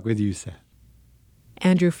 Good to talk with you, Seth.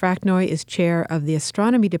 Andrew Frachnoi is chair of the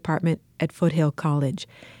astronomy department at Foothill College.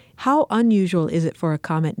 How unusual is it for a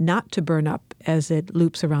comet not to burn up as it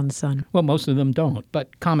loops around the sun? Well, most of them don't.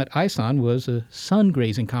 But Comet Ison was a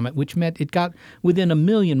sun-grazing comet, which meant it got within 1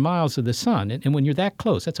 million miles of the sun. And when you're that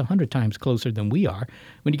close, that's 100 times closer than we are.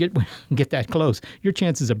 When you get that close, your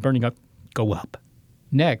chances of burning up go up.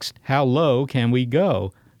 Next, how low can we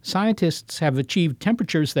go? Scientists have achieved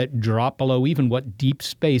temperatures that drop below even what deep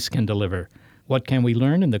space can deliver. What can we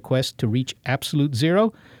learn in the quest to reach absolute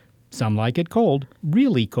zero? Some like it cold,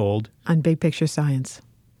 really cold. On Big Picture Science.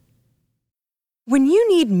 When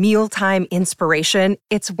you need mealtime inspiration,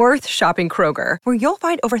 it's worth shopping Kroger, where you'll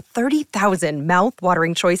find over 30,000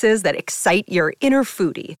 mouth-watering choices that excite your inner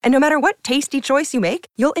foodie. And no matter what tasty choice you make,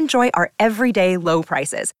 you'll enjoy our everyday low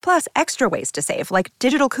prices, plus extra ways to save, like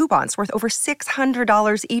digital coupons worth over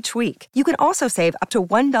 $600 each week. You can also save up to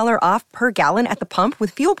 $1 off per gallon at the pump with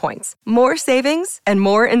fuel points. More savings and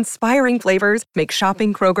more inspiring flavors make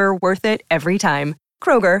shopping Kroger worth it every time.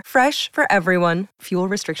 Kroger, fresh for everyone. Fuel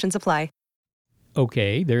restrictions apply.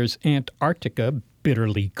 Okay, there's Antarctica,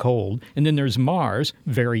 bitterly cold. And then there's Mars,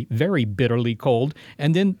 very, very bitterly cold.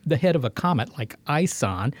 And then the head of a comet like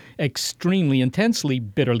Ison, extremely intensely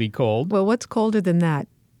bitterly cold. Well, what's colder than that?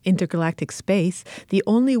 Intergalactic space. The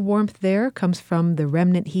only warmth there comes from the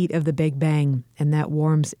remnant heat of the Big Bang, and that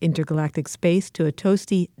warms intergalactic space to a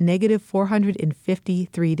toasty negative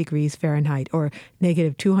 453 degrees Fahrenheit, or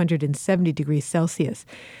negative 270 degrees Celsius.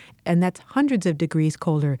 And that's hundreds of degrees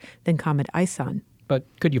colder than Comet Ison. But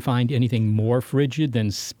could you find anything more frigid than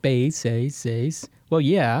space, Well,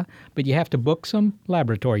 yeah, but you have to book some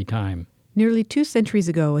laboratory time. Nearly 2 centuries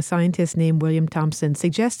ago, a scientist named William Thomson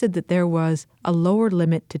suggested that there was a lower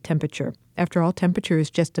limit to temperature. After all, temperature is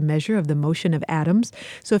just a measure of the motion of atoms.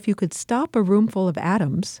 So if you could stop a room full of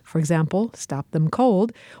atoms, for example, stop them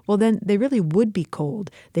cold, well, then they really would be cold.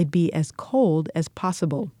 They'd be as cold as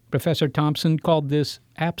possible. Professor Thomson called this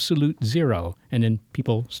absolute zero, and then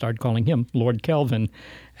people started calling him Lord Kelvin.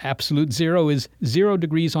 Absolute zero is 0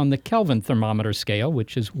 degrees on the Kelvin thermometer scale,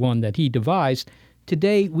 which is one that he devised.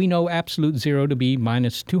 Today, we know absolute zero to be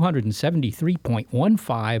minus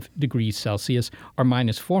 273.15 degrees Celsius or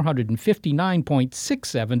minus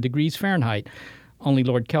 459.67 degrees Fahrenheit. Only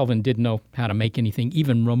Lord Kelvin didn't know how to make anything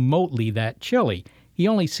even remotely that chilly. He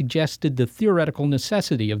only suggested the theoretical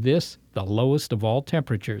necessity of this, the lowest of all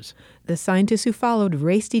temperatures. The scientists who followed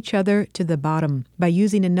raced each other to the bottom. By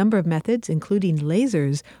using a number of methods, including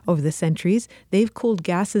lasers, over the centuries, they've cooled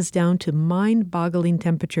gases down to mind-boggling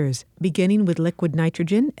temperatures, beginning with liquid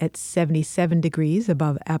nitrogen at 77 degrees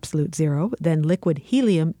above absolute zero, then liquid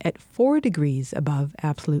helium at 4 degrees above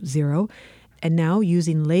absolute zero, and now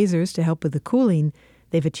using lasers to help with the cooling,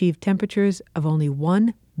 they've achieved temperatures of only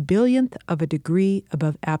 1 billionth of a degree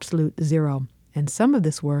above absolute zero. And some of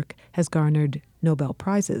this work has garnered Nobel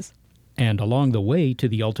Prizes. And along the way to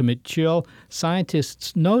the ultimate chill,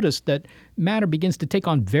 scientists noticed that matter begins to take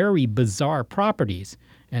on very bizarre properties.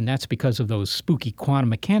 And that's because of those spooky quantum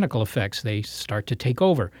mechanical effects. They start to take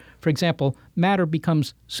over. For example, matter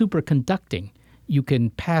becomes superconducting. You can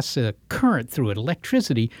pass a current through it,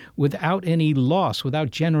 electricity, without any loss,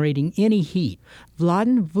 without generating any heat.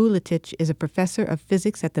 Vladan Vuletic is a professor of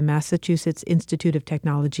physics at the Massachusetts Institute of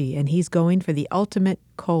Technology, and he's going for the ultimate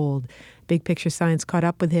cold. Big Picture Science caught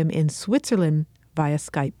up with him in Switzerland via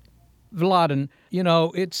Skype. Vladan,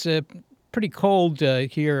 it's pretty cold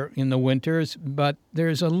here in the winters, but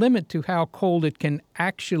there's a limit to how cold it can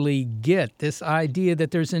actually get. This idea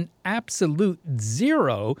that there's an absolute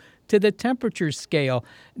zero to the temperature scale,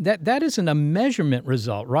 that isn't a measurement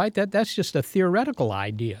result, right? That's just a theoretical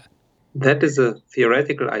idea. That is a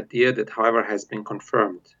theoretical idea that, however, has been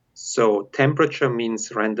confirmed. So temperature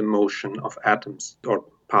means random motion of atoms or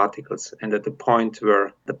particles. And at the point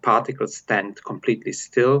where the particles stand completely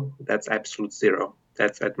still, that's absolute zero.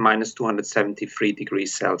 That's at minus 273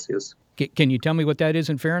 degrees Celsius. Can you tell me what that is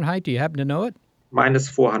in Fahrenheit? Do you happen to know it? Minus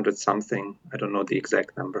 400 something. I don't know the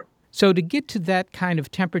exact number. So to get to that kind of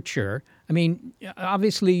temperature,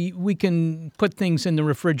 obviously we can put things in the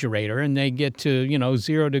refrigerator and they get to,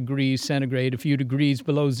 0 degrees centigrade, a few degrees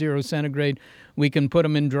below 0 centigrade. We can put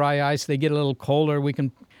them in dry ice. They get a little colder.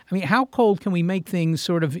 How cold can we make things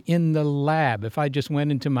sort of in the lab? If I just went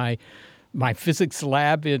into my physics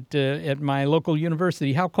lab at my local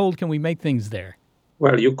university, how cold can we make things there?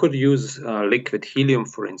 Well, you could use liquid helium,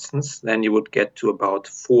 for instance. Then you would get to about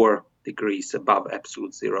 4 degrees above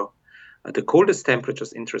absolute zero. The coldest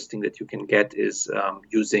temperatures, interesting, that you can get is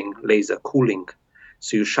using laser cooling.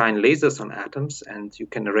 So you shine lasers on atoms and you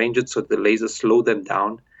can arrange it so the lasers slow them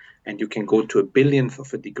down and you can go to a billionth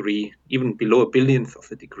of a degree, even below a billionth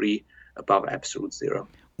of a degree above absolute zero.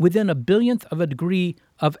 Within a billionth of a degree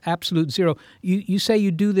of absolute zero. You say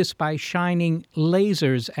you do this by shining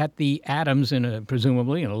lasers at the atoms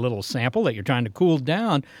presumably in a little sample that you're trying to cool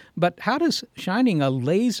down. But how does shining a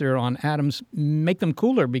laser on atoms make them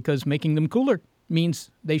cooler? Because making them cooler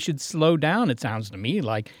means they should slow down, it sounds to me,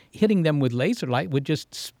 like hitting them with laser light would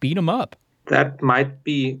just speed them up. That might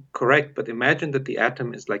be correct, but imagine that the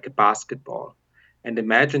atom is like a basketball. And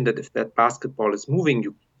imagine that if that basketball is moving,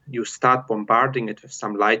 you start bombarding it with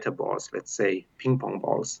some lighter balls, let's say ping pong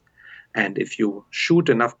balls. And if you shoot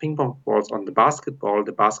enough ping pong balls on the basketball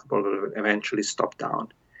will eventually stop down.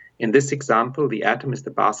 In this example, the atom is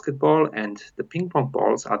the basketball and the ping pong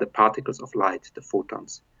balls are the particles of light, the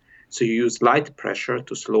photons. So you use light pressure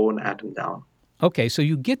to slow an atom down. Okay, so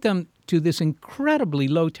you get them to this incredibly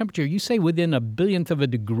low temperature. You say within a billionth of a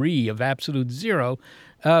degree of absolute zero.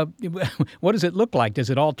 What does it look like? Does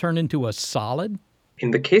it all turn into a solid? In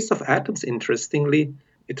the case of atoms, interestingly,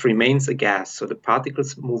 it remains a gas, so the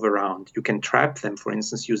particles move around. You can trap them, for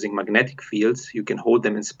instance, using magnetic fields. You can hold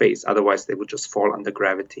them in space, otherwise they would just fall under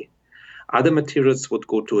gravity. Other materials would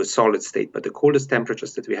go to a solid state, but the coldest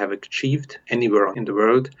temperatures that we have achieved anywhere in the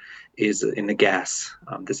world is in a gas.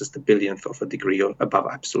 This is the billionth of a degree above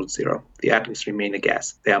absolute zero. The atoms remain a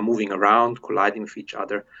gas. They are moving around, colliding with each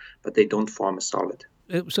other, but they don't form a solid.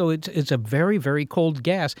 So it's a very, very cold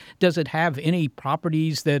gas. Does it have any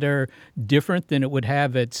properties that are different than it would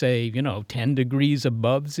have at, say, 10 degrees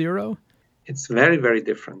above zero? It's very, very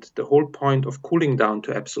different. The whole point of cooling down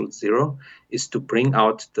to absolute zero is to bring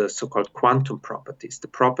out the so-called quantum properties, the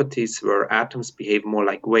properties where atoms behave more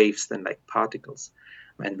like waves than like particles.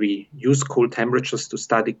 And we use cold temperatures to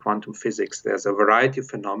study quantum physics. There's a variety of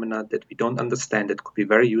phenomena that we don't understand that could be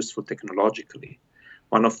very useful technologically.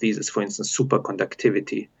 One of these is, for instance,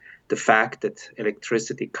 superconductivity, the fact that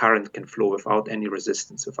electricity current can flow without any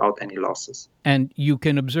resistance, without any losses. And you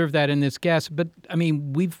can observe that in this gas. But,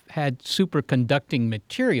 we've had superconducting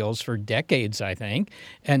materials for decades, I think,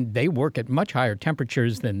 and they work at much higher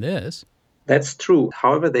temperatures than this. That's true.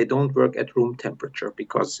 However, they don't work at room temperature,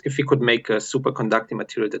 because if we could make a superconducting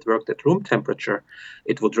material that worked at room temperature,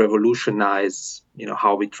 it would revolutionize,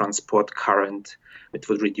 how we transport current. It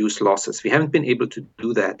would reduce losses. We haven't been able to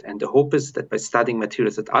do that. And the hope is that by studying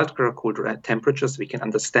materials at ultra-cold temperatures, we can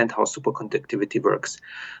understand how superconductivity works.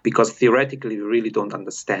 Because theoretically, we really don't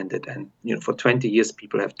understand it. And for 20 years,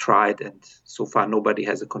 people have tried, and so far nobody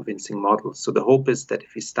has a convincing model. So the hope is that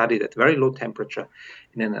if we study it at very low temperature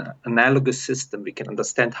in an analogous system, we can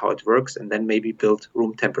understand how it works and then maybe build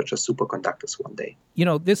room temperature superconductors one day.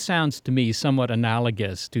 This sounds to me somewhat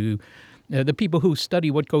analogous to the people who study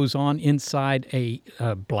what goes on inside a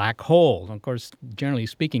black hole. Of course, generally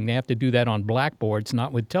speaking, they have to do that on blackboards,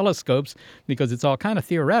 not with telescopes, because it's all kind of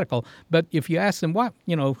theoretical. But if you ask them,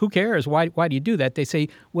 who cares? Why do you do that? They say,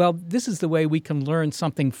 well, this is the way we can learn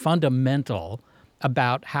something fundamental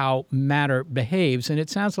about how matter behaves. And it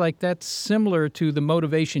sounds like that's similar to the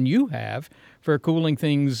motivation you have for cooling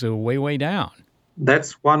things way, way down.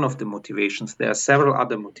 That's one of the motivations. There are several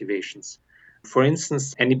other motivations. For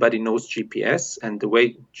instance, anybody knows GPS, and the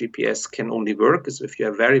way GPS can only work is if you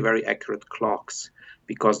have very, very accurate clocks,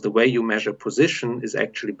 because the way you measure position is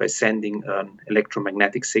actually by sending an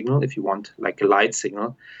electromagnetic signal, if you want, like a light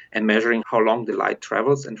signal, and measuring how long the light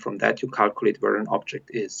travels, and from that you calculate where an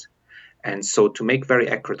object is. And so to make very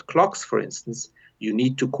accurate clocks, for instance, you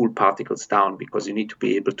need to cool particles down, because you need to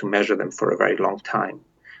be able to measure them for a very long time.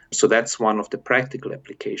 So that's one of the practical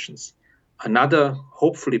applications. Another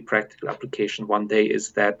hopefully practical application one day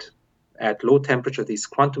is that at low temperature, these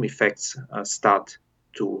quantum effects start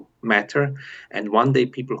to matter. And one day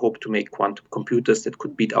people hope to make quantum computers that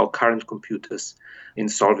could beat our current computers in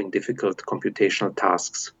solving difficult computational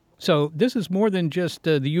tasks. So this is more than just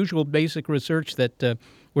the usual basic research that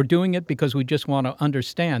we're doing it because we just want to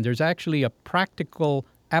understand. There's actually a practical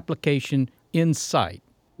application in sight.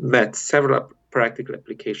 That's several practical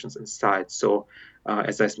applications in sight. So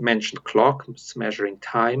as I mentioned, clocks measuring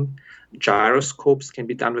time, gyroscopes can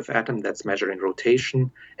be done with atom, that's measuring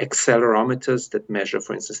rotation, accelerometers that measure,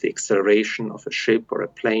 for instance, the acceleration of a ship or a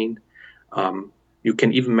plane. You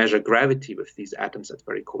can even measure gravity with these atoms at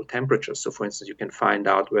very cold temperatures. So, for instance, you can find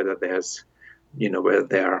out whether there's, whether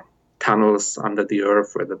there are tunnels under the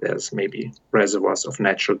earth, whether there's maybe reservoirs of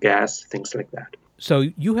natural gas, things like that. So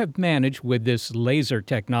you have managed with this laser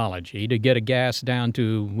technology to get a gas down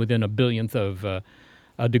to within a billionth of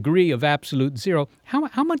a degree of absolute zero.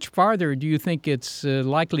 How much farther do you think it's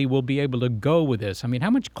likely we'll be able to go with this?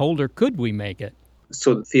 How much colder could we make it?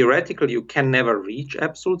 So theoretically, you can never reach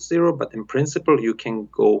absolute zero, but in principle, you can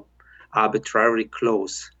go arbitrarily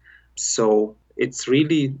close. So it's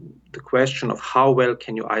really the question of how well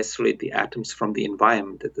can you isolate the atoms from the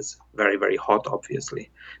environment that is very, very hot, obviously,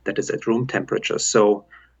 that is at room temperature. So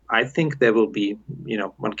I think there will be,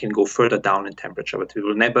 one can go further down in temperature, but we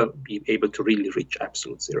will never be able to really reach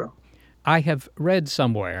absolute zero. I have read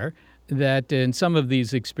somewhere that in some of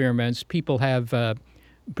these experiments, people have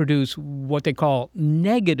produced what they call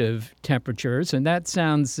negative temperatures, and that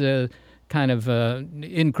sounds kind of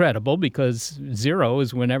incredible because zero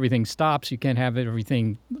is when everything stops. You can't have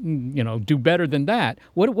everything, do better than that.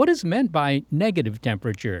 What is meant by negative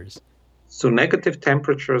temperatures? So negative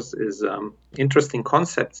temperatures is interesting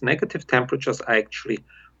concept. Negative temperatures are actually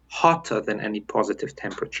hotter than any positive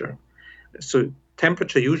temperature. So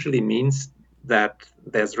temperature usually means that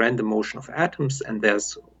there's random motion of atoms and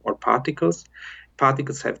or particles.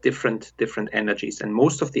 Particles have different energies, and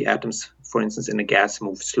most of the atoms, for instance, in a gas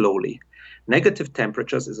move slowly. Negative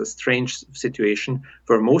temperatures is a strange situation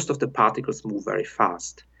where most of the particles move very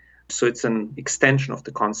fast. So it's an extension of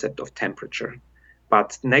the concept of temperature.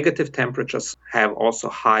 But negative temperatures have also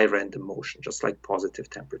high random motion, just like positive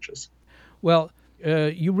temperatures. Well,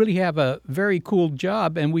 You really have a very cool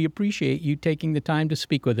job, and we appreciate you taking the time to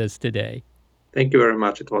speak with us today. Thank you very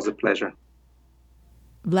much. It was a pleasure.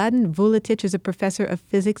 Vladan Vuletic is a professor of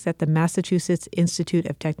physics at the Massachusetts Institute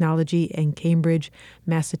of Technology in Cambridge,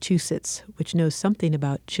 Massachusetts, which knows something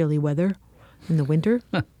about chilly weather in the winter.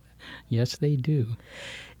 Yes, they do.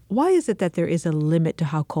 Why is it that there is a limit to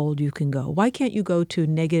how cold you can go? Why can't you go to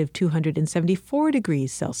negative 274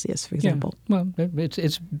 degrees Celsius, for example? Yeah. Well,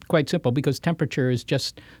 it's quite simple because temperature is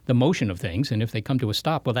just the motion of things, and if they come to a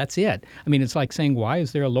stop, well, that's it. I mean, it's like saying, why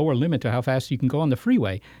is there a lower limit to how fast you can go on the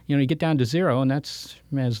freeway? You get down to zero, and that's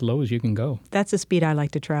as low as you can go. That's the speed I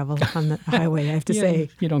like to travel on the highway, I have to say.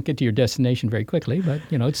 You don't get to your destination very quickly, but,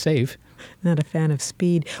 it's safe. Not a fan of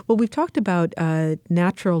speed. Well, we've talked about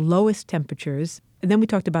natural lowest temperatures. And then we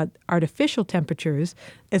talked about artificial temperatures.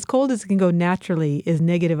 As cold as it can go naturally is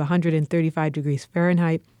negative 135 degrees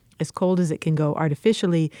Fahrenheit. As cold as it can go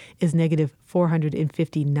artificially is negative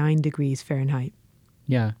 459 degrees Fahrenheit.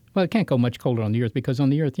 Yeah. Well, it can't go much colder on the Earth because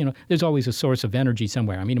on the Earth, there's always a source of energy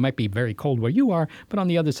somewhere. I mean, it might be very cold where you are, but on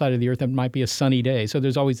the other side of the Earth, it might be a sunny day. So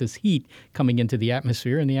there's always this heat coming into the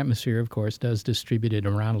atmosphere, and the atmosphere, of course, does distribute it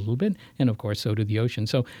around a little bit. And, of course, so do the ocean.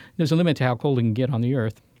 So there's a limit to how cold it can get on the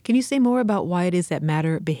Earth. Can you say more about why it is that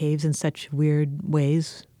matter behaves in such weird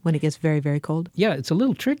ways when it gets very, very cold? Yeah, it's a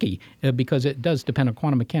little tricky because it does depend on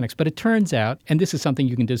quantum mechanics. But it turns out, and this is something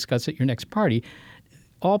you can discuss at your next party,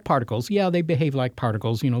 all particles, they behave like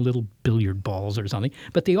particles, little billiard balls or something,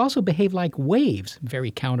 but they also behave like waves,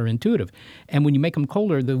 very counterintuitive. And when you make them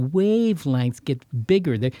colder, the wavelengths get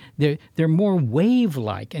bigger. They're more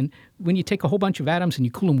wave-like. And when you take a whole bunch of atoms and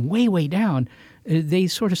you cool them way, way down, they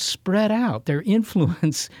sort of spread out. Their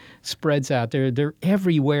influence spreads out. They're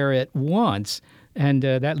everywhere at once, and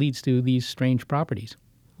that leads to these strange properties.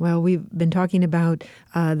 Well, we've been talking about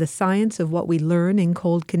the science of what we learn in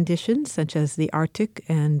cold conditions, such as the Arctic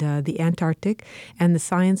and the Antarctic, and the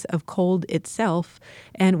science of cold itself.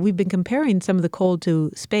 And we've been comparing some of the cold to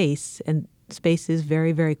space, and space is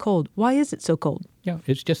very, very cold. Why is it so cold? Yeah,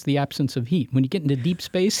 it's just the absence of heat. When you get into deep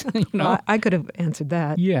space, I could have answered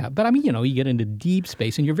that. Yeah, but I mean, you get into deep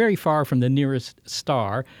space, and you're very far from the nearest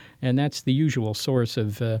star, and that's the usual source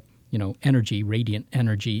of energy, radiant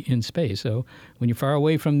energy in space. So when you're far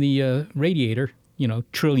away from the radiator,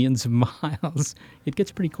 trillions of miles, it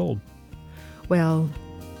gets pretty cold. Well,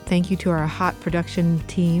 thank you to our hot production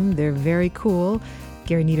team. They're very cool.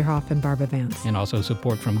 Gary Niederhoff and Barbara Vance. And also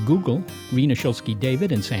support from Google, Rena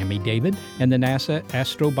Shulsky-David and Sammy David, and the NASA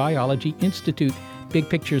Astrobiology Institute. Big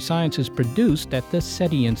Picture Science is produced at the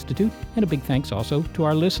SETI Institute, and a big thanks also to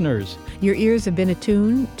our listeners. Your ears have been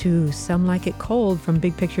attuned to Some Like It Cold from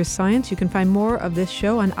Big Picture Science. You can find more of this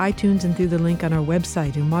show on iTunes and through the link on our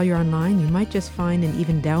website. And while you're online, you might just find and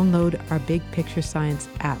even download our Big Picture Science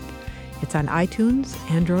app. It's on iTunes,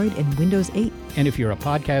 Android, and Windows 8. And if you're a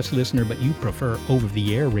podcast listener but you prefer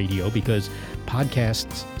over-the-air radio because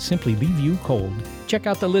podcasts simply leave you cold, check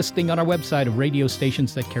out the listing on our website of radio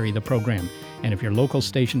stations that carry the program. And if your local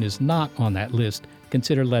station is not on that list,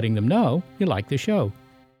 consider letting them know you like the show.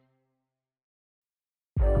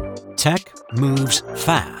 Tech moves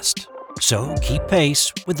fast, so keep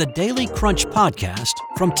pace with the Daily Crunch podcast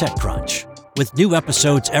from TechCrunch. With new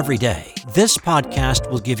episodes every day, this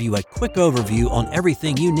podcast will give you a quick overview on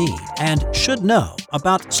everything you need and should know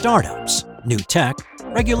about startups, new tech,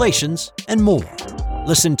 regulations, and more.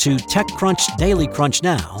 Listen to TechCrunch Daily Crunch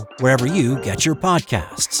now, wherever you get your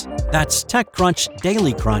podcasts. That's TechCrunch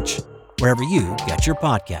Daily Crunch, wherever you get your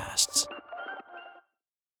podcasts.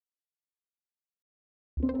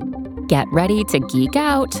 Get ready to geek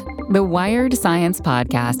out. The Wired Science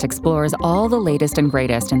Podcast explores all the latest and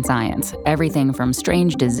greatest in science. Everything from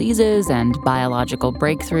strange diseases and biological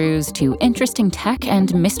breakthroughs to interesting tech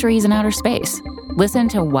and mysteries in outer space. Listen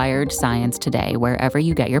to Wired Science today wherever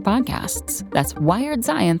you get your podcasts. That's Wired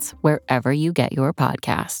Science wherever you get your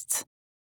podcasts.